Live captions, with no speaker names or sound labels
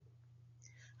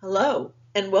Hello,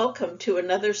 and welcome to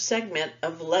another segment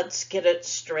of Let's Get It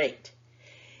Straight.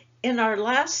 In our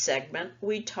last segment,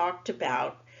 we talked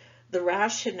about the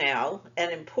rationale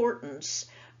and importance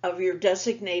of your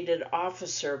designated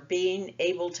officer being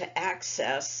able to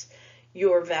access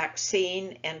your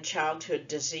vaccine and childhood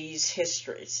disease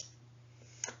histories.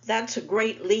 That's a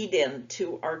great lead-in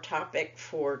to our topic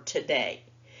for today,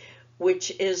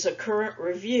 which is a current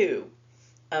review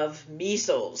of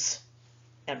measles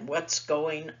and what's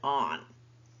going on.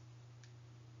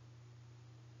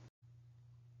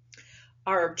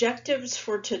 Our objectives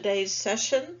for today's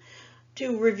session: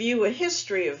 to review a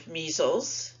history of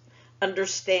measles,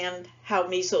 understand how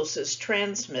measles is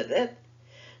transmitted,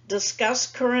 discuss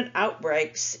current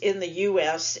outbreaks in the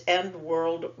U.S. and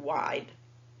worldwide,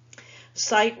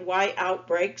 cite why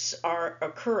outbreaks are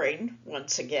occurring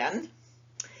once again,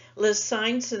 list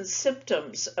signs and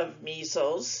symptoms of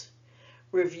measles,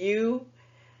 review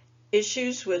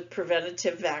issues with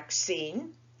preventative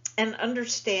vaccine, and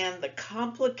understand the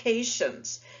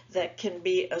complications that can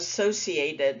be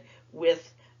associated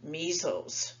with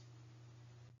measles.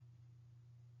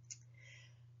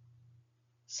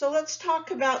 So let's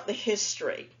talk about the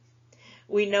history.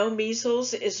 We know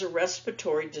measles is a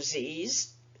respiratory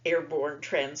disease, airborne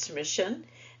transmission,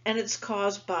 and it's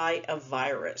caused by a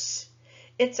virus.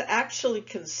 It's actually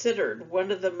considered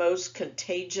one of the most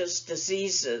contagious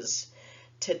diseases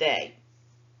today.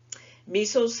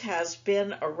 Measles has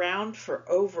been around for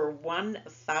over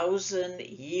 1,000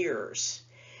 years,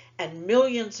 and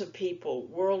millions of people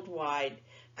worldwide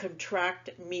contract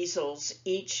measles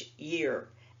each year,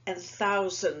 and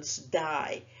thousands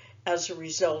die as a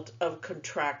result of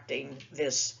contracting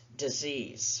this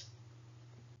disease.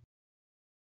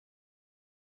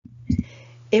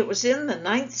 It was in the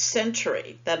 9th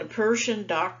century that a Persian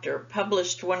doctor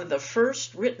published one of the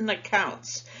first written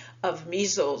accounts of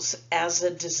measles as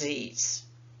a disease.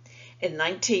 In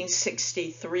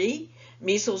 1963,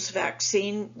 measles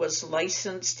vaccine was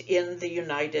licensed in the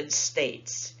United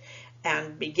States,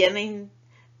 and beginning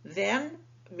then,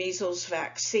 measles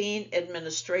vaccine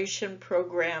administration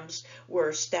programs were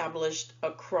established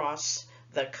across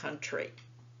the country.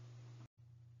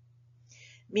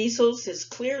 Measles is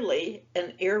clearly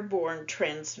an airborne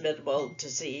transmittable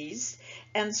disease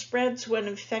and spreads when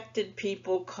infected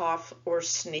people cough or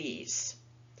sneeze.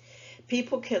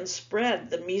 People can spread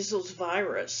the measles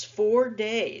virus 4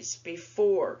 days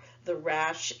before the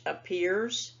rash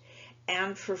appears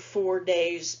and for 4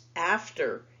 days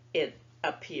after it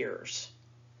appears.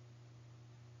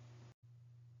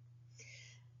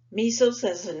 Measles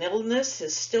as an illness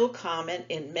is still common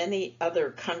in many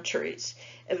other countries.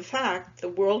 In fact, the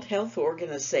World Health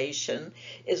Organization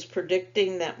is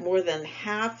predicting that more than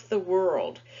half the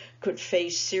world could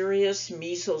face serious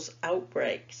measles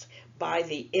outbreaks by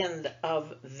the end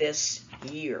of this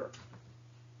year.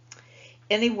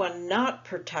 Anyone not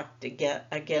protected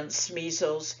against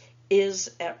measles is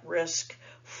at risk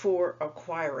for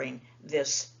acquiring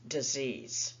this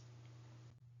disease.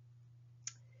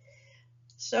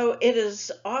 So it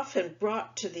is often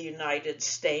brought to the United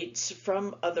States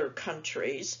from other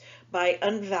countries by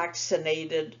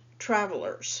unvaccinated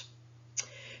travelers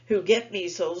who get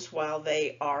measles while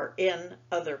they are in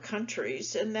other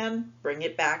countries and then bring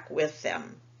it back with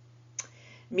them.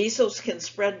 Measles can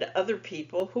spread to other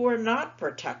people who are not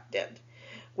protected,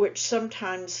 which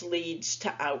sometimes leads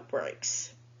to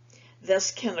outbreaks.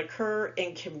 This can occur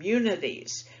in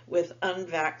communities with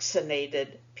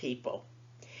unvaccinated people.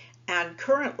 And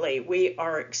currently, we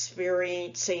are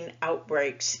experiencing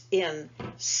outbreaks in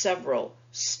several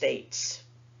states.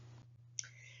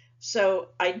 So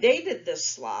I dated this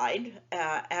slide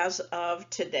as of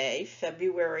today,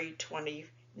 February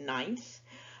 29th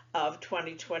of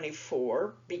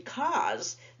 2024,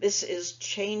 because this is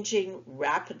changing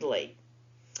rapidly.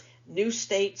 New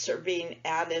states are being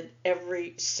added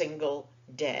every single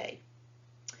day.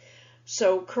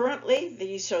 So currently,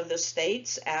 these are the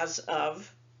states as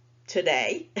of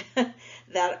today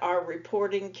that are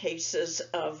reporting cases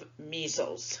of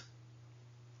measles.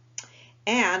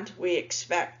 And we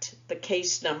expect the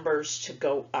case numbers to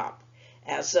go up.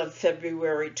 As of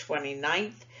February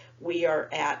 29th, we are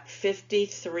at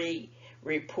 53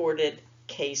 reported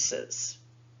cases.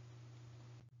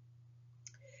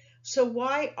 So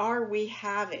why are we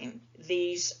having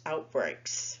these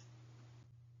outbreaks?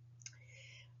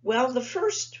 Well, the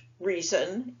first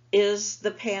reason is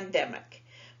the pandemic.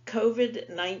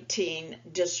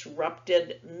 COVID-19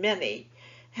 disrupted many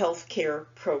healthcare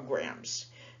programs.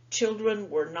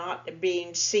 Children were not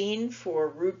being seen for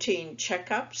routine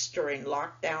checkups during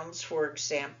lockdowns, for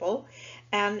example,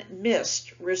 and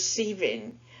missed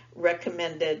receiving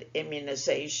recommended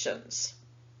immunizations.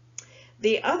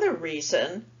 The other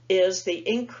reason is the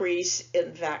increase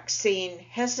in vaccine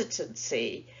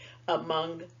hesitancy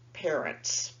among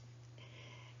parents.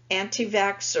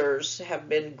 Anti-vaxxers have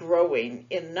been growing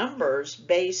in numbers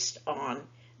based on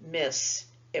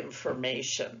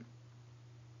misinformation.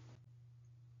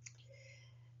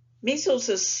 Measles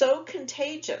is so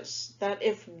contagious that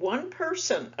if one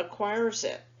person acquires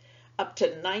it, up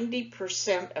to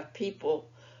 90% of people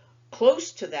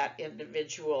close to that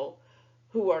individual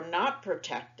who are not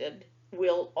protected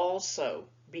will also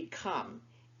become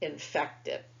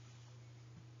infected.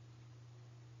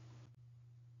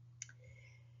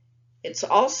 It's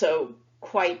also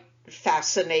quite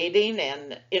fascinating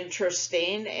and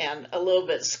interesting and a little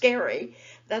bit scary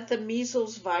that the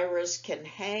measles virus can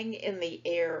hang in the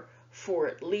air for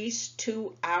at least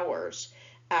 2 hours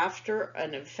after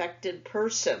an infected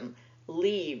person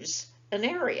leaves an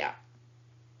area.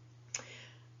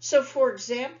 So, for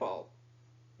example,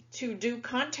 to do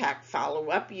contact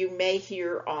follow-up, you may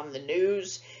hear on the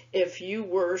news if you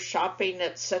were shopping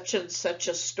at such and such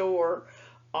a store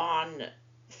on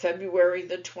February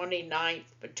the 29th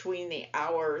between the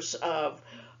hours of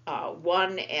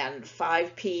 1 and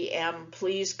 5 p.m.,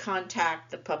 please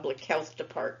contact the public health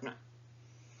department.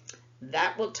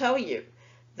 That will tell you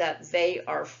that they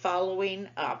are following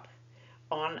up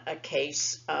on a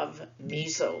case of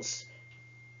measles.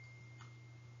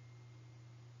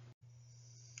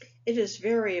 It is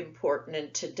very important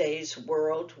in today's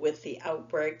world, with the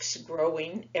outbreaks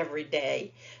growing every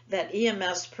day, that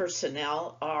EMS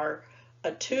personnel are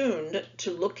attuned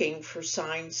to looking for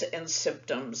signs and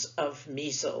symptoms of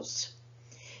measles.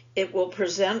 It will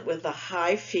present with a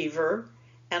high fever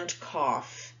and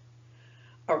cough,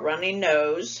 a runny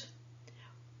nose,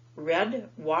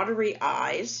 red watery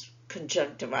eyes,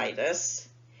 conjunctivitis,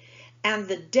 and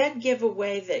the dead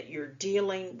giveaway that you're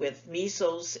dealing with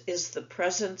measles is the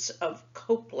presence of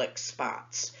Koplik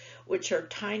spots, which are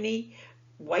tiny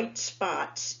white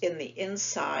spots in the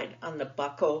inside on the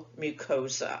buccal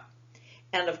mucosa.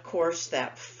 And of course,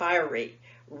 that fiery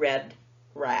red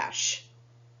rash.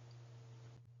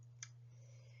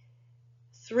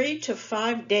 3 to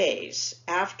 5 days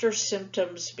after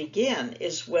symptoms begin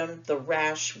is when the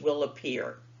rash will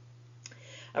appear.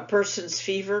 A person's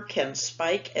fever can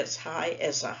spike as high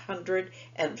as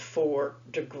 104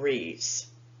 degrees.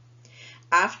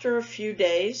 After a few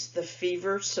days, the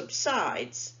fever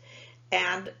subsides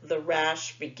and the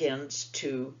rash begins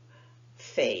to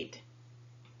fade.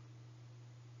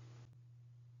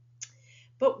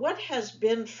 But what has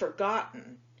been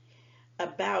forgotten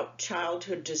about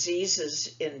childhood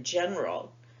diseases in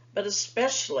general, but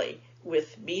especially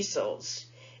with measles,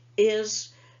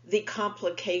 is the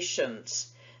complications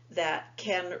that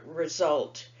can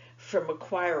result from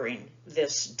acquiring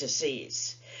this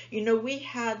disease. You know, we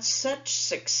had such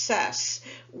success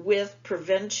with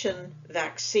prevention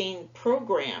vaccine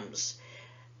programs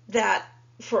that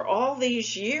for all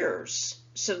these years,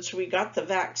 since we got the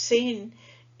vaccine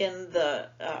in the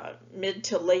mid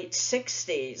to late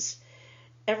 60s,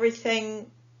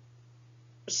 everything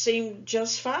seemed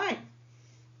just fine.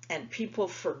 And people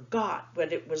forgot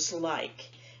what it was like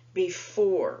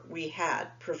before we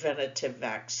had preventative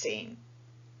vaccine.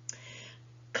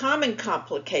 Common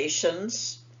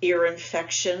complications, ear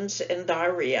infections and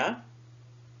diarrhea.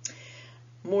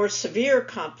 More severe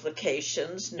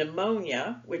complications,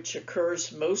 pneumonia, which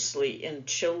occurs mostly in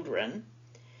children,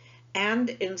 and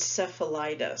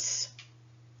encephalitis.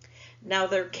 Now,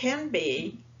 there can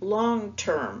be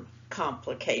long-term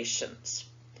complications,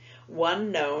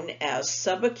 one known as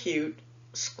subacute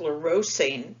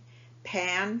sclerosing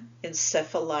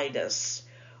panencephalitis,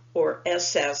 or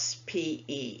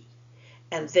SSPE,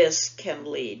 and this can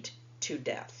lead to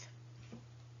death.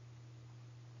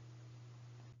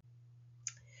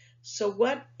 So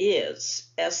what is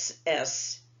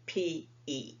SSPE?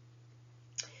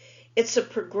 It's a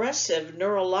progressive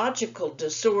neurological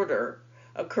disorder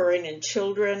occurring in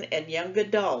children and young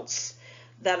adults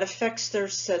that affects their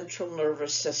central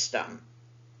nervous system.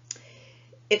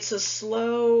 It's a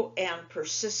slow and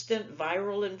persistent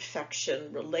viral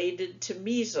infection related to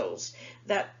measles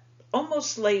that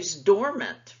almost lays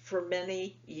dormant for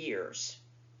many years.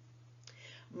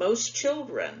 Most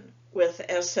children with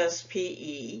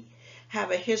SSPE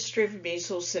have a history of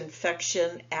measles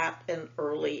infection at an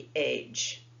early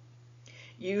age,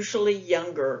 usually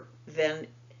younger than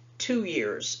 2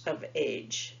 years of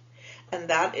age. And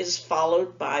that is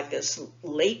followed by this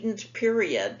latent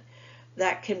period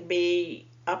that can be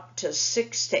up to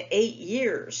 6 to 8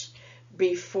 years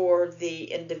before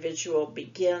the individual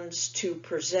begins to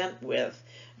present with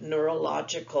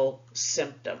neurological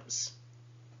symptoms.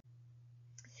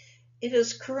 It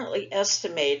is currently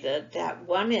estimated that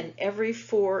 1 in every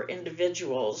 4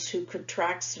 individuals who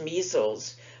contracts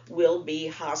measles will be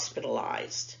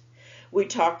hospitalized. We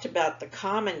talked about the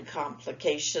common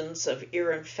complications of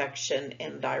ear infection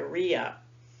and diarrhea,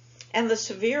 and the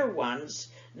severe ones,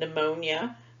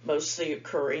 pneumonia, mostly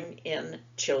occurring in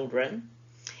children,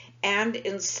 and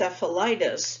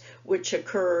encephalitis, which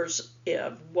occurs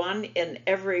in 1 in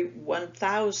every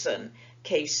 1,000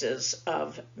 cases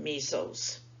of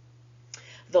measles.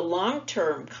 The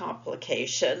long-term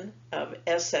complication of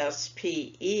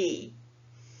SSPE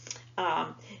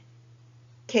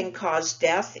can cause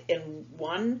death in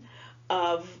 1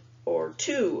 or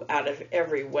 2 out of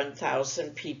every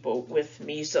 1,000 people with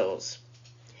measles.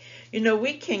 You know,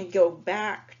 we can go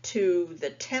back to the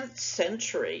 10th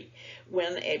century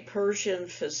when a Persian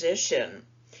physician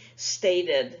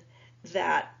stated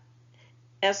that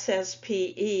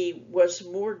SSPE was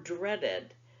more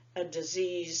dreaded a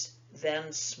disease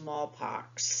than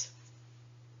smallpox.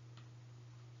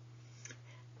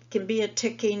 It can be a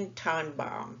ticking time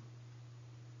bomb.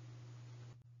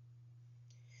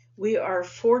 We are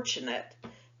fortunate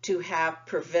to have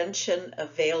prevention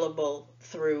available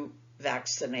through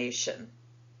vaccination.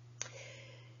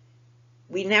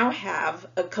 We now have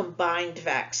a combined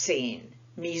vaccine,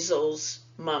 measles,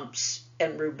 mumps,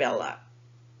 and rubella.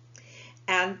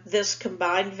 And this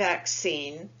combined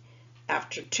vaccine,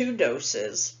 after 2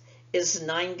 doses, is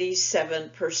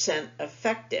 97%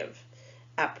 effective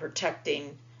at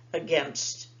protecting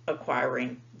against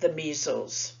acquiring the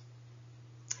measles.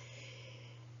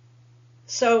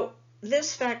 So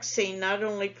this vaccine not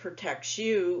only protects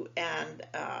you, and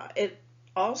it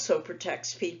also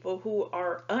protects people who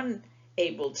are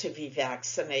unable to be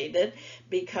vaccinated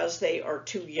because they are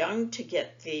too young to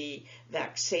get the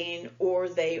vaccine or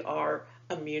they are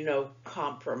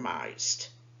immunocompromised.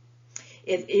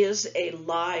 It is a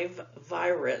live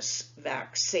virus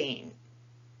vaccine.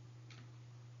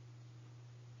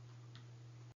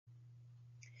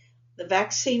 The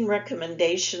vaccine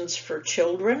recommendations for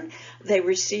children: they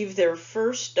receive their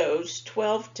first dose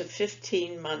 12 to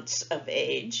 15 months of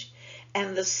age,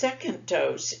 and the second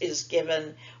dose is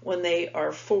given when they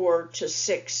are 4 to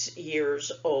 6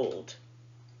 years old.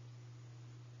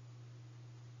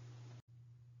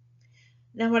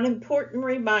 Now, an important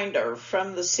reminder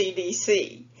from the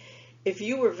CDC: if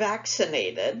you were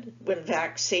vaccinated when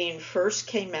vaccine first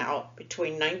came out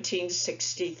between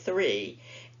 1963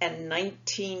 and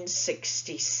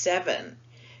 1967,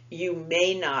 you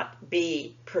may not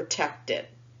be protected.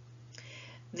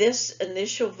 This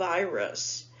initial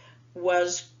virus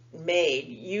was made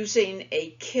using a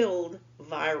killed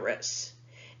virus,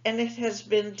 and it has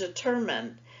been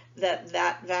determined that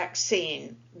that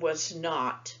vaccine was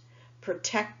not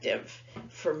protective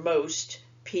for most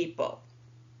people.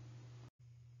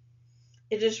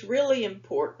 It is really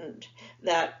important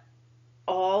that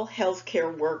all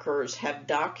healthcare workers have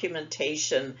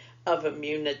documentation of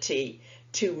immunity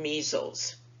to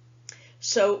measles.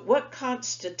 So what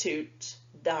constitutes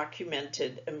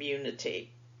documented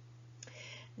immunity?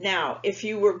 Now, if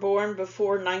you were born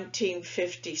before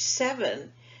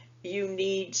 1957, you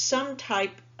need some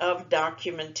type of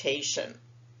documentation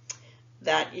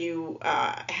that you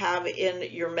have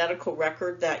in your medical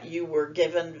record that you were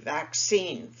given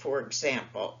vaccine, for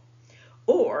example,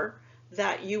 or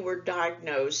that you were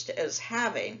diagnosed as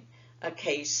having a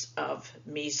case of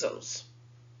measles.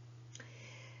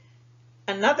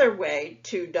 Another way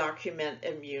to document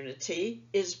immunity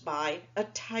is by a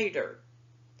titer.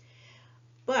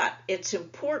 But it's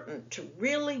important to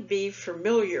really be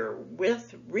familiar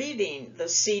with reading the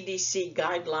CDC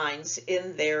guidelines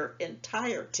in their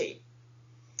entirety,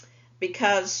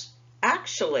 because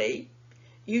actually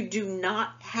you do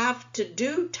not have to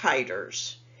do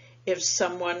titers if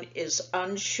someone is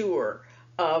unsure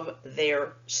of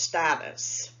their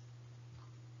status.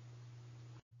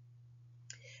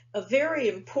 A very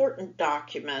important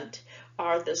document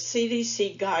are the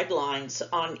CDC guidelines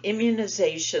on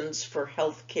immunizations for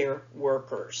healthcare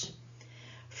workers.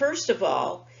 First of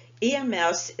all,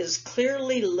 EMS is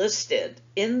clearly listed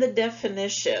in the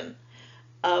definition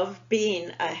of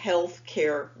being a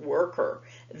healthcare worker.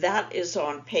 That is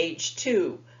on page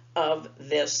 2 of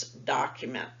this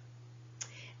document.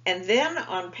 And then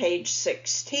on page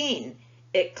 16,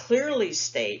 it clearly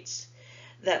states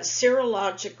that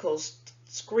serological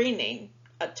screening,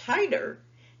 a titer,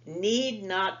 need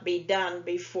not be done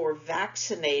before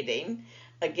vaccinating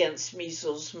against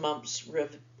measles, mumps,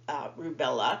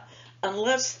 rubella,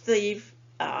 unless the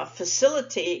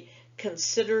facility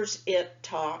considers it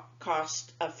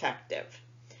cost effective.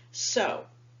 So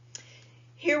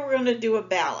Here we're going to do a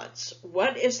balance.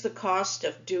 What is the cost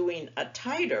of doing a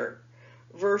titer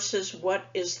versus what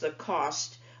is the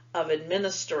cost of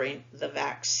administering the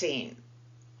vaccine?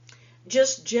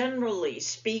 Just generally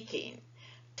speaking,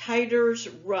 titers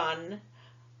run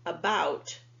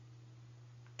about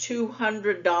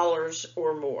 $200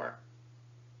 or more.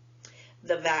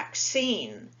 The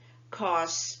vaccine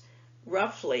costs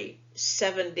roughly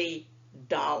 $70.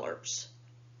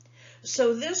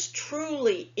 So this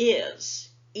truly is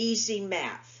easy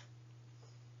math.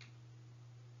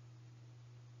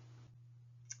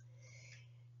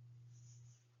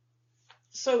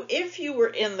 So if you were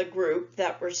in the group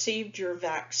that received your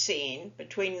vaccine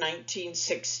between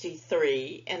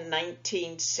 1963 and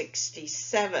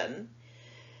 1967,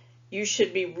 you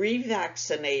should be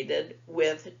revaccinated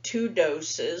with 2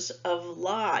 doses of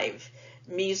live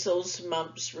measles,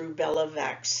 mumps, rubella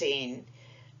vaccine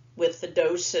with the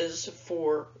doses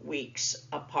 4 weeks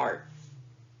apart.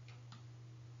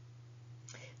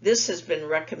 This has been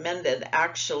recommended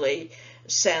actually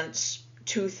since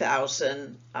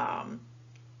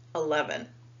 2011.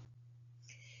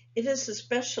 It is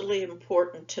especially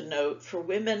important to note for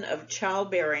women of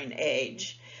childbearing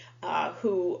age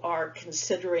who are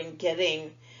considering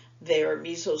getting their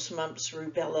measles, mumps,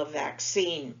 rubella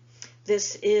vaccine.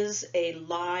 This is a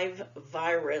live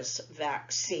virus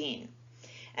vaccine,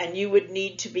 and you would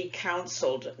need to be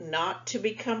counseled not to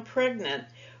become pregnant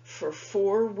for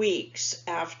 4 weeks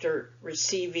after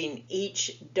receiving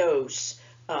each dose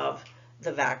of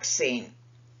the vaccine.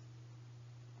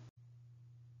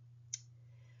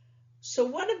 So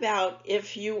what about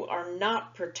if you are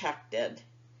not protected?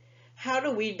 How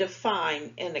do we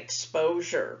define an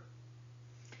exposure?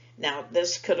 Now,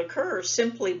 this could occur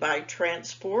simply by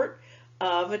transport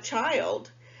of a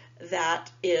child that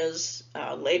is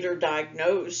later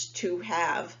diagnosed to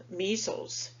have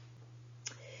measles.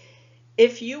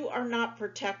 If you are not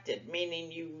protected,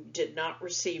 meaning you did not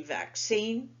receive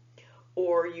vaccine,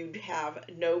 or you have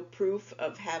no proof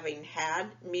of having had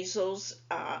measles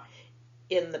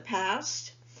in the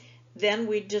past, then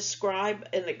we describe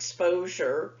an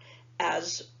exposure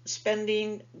as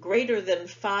spending greater than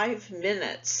 5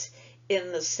 minutes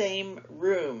in the same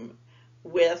room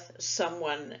with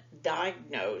someone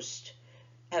diagnosed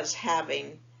as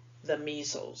having the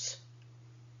measles.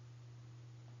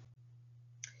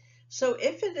 So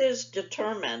if it is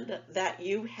determined that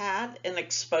you had an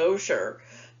exposure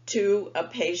to a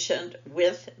patient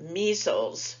with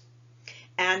measles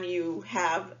and you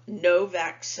have no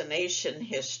vaccination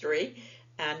history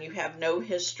and you have no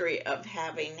history of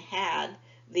having had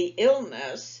the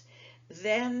illness,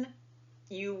 then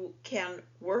you can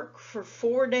work for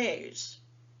 4 days.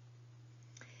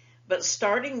 But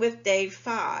starting with day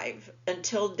 5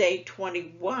 until day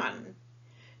 21,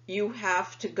 you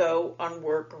have to go on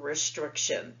work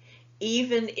restriction,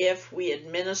 even if we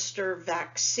administer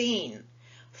vaccine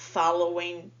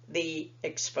following the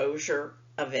exposure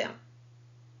event.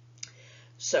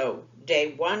 So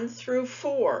day 1 through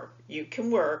 4, you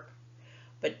can work,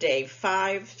 but day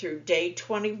 5 through day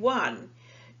 21,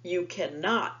 you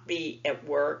cannot be at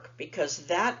work because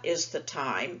that is the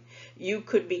time you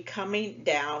could be coming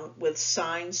down with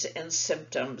signs and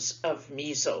symptoms of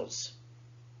measles.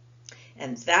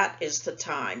 And that is the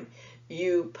time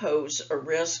you pose a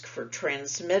risk for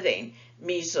transmitting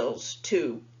measles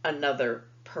to another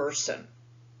person.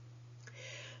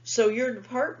 So your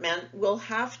department will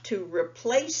have to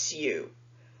replace you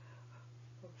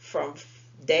from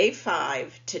day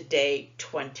 5 to day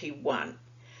 21.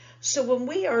 So when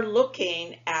we are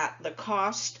looking at the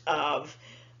cost of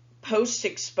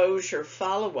post-exposure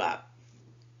follow-up,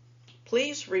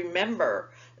 please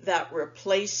remember that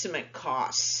replacement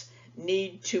costs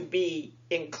need to be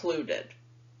included.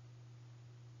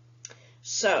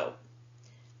 So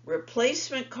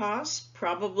replacement costs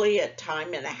probably at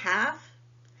time and a half,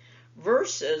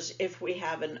 versus if we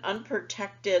have an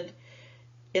unprotected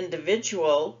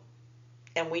individual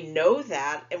and we know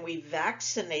that and we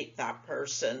vaccinate that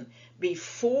person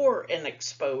before an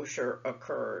exposure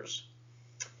occurs,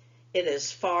 it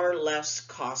is far less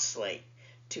costly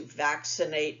to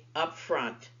vaccinate up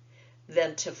front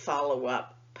than to follow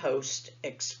up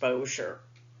post-exposure.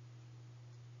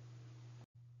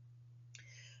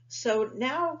 So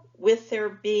now, with there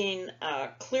being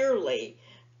clearly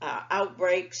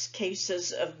outbreaks,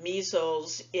 cases of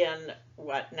measles in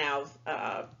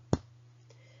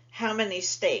how many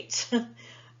states?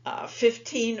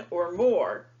 15 or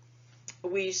more,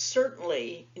 we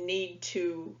certainly need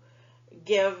to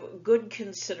give good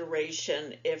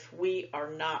consideration if we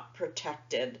are not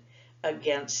protected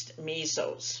against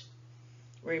measles.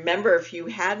 Remember, if you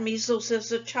had measles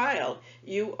as a child,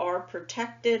 you are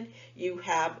protected, you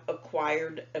have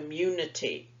acquired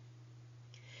immunity.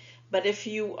 But if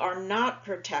you are not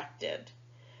protected,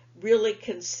 really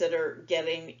consider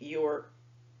getting your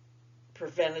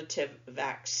preventative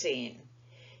vaccine.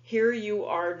 Here you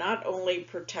are not only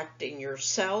protecting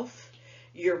yourself,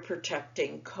 you're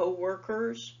protecting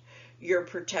coworkers, you're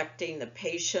protecting the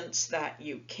patients that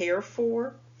you care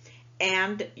for,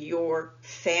 and your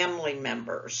family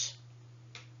members.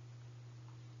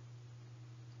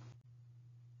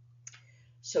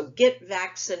 So get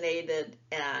vaccinated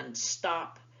and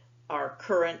stop our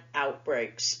current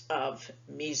outbreaks of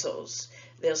measles.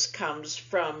 This comes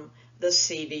from the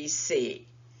CDC.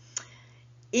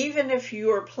 Even if you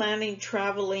are planning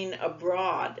traveling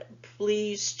abroad,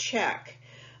 please check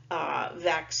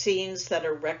vaccines that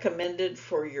are recommended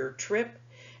for your trip,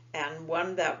 and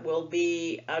one that will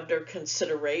be under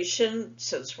consideration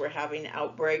since we're having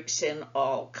outbreaks in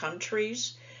all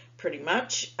countries pretty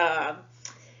much.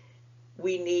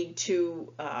 We need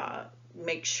to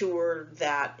make sure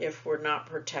that if we're not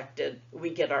protected,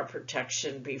 we get our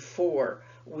protection before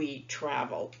we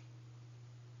travel.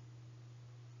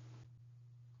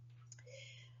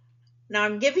 Now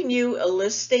I'm giving you a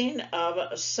listing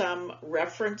of some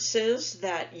references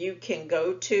that you can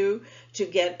go to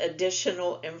get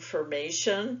additional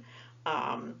information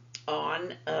on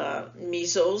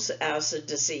measles as a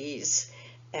disease,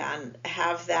 and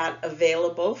have that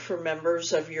available for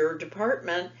members of your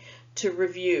department to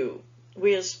review.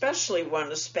 We especially want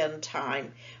to spend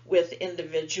time with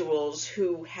individuals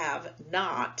who have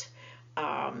not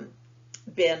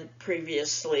been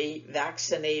previously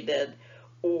vaccinated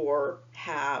or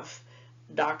have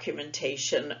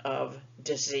documentation of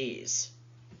disease.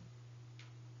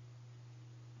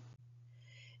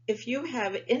 If you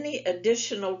have any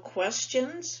additional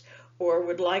questions or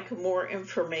would like more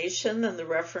information than the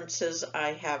references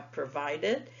I have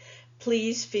provided,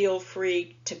 please feel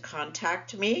free to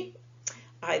contact me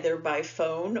either by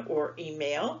phone or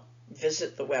email.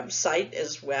 Visit the website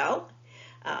as well.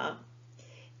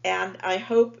 And I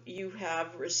hope you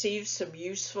have received some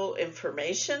useful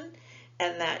information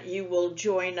and that you will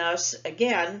join us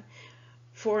again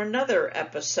for another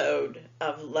episode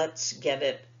of Let's Get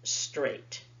It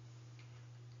Straight.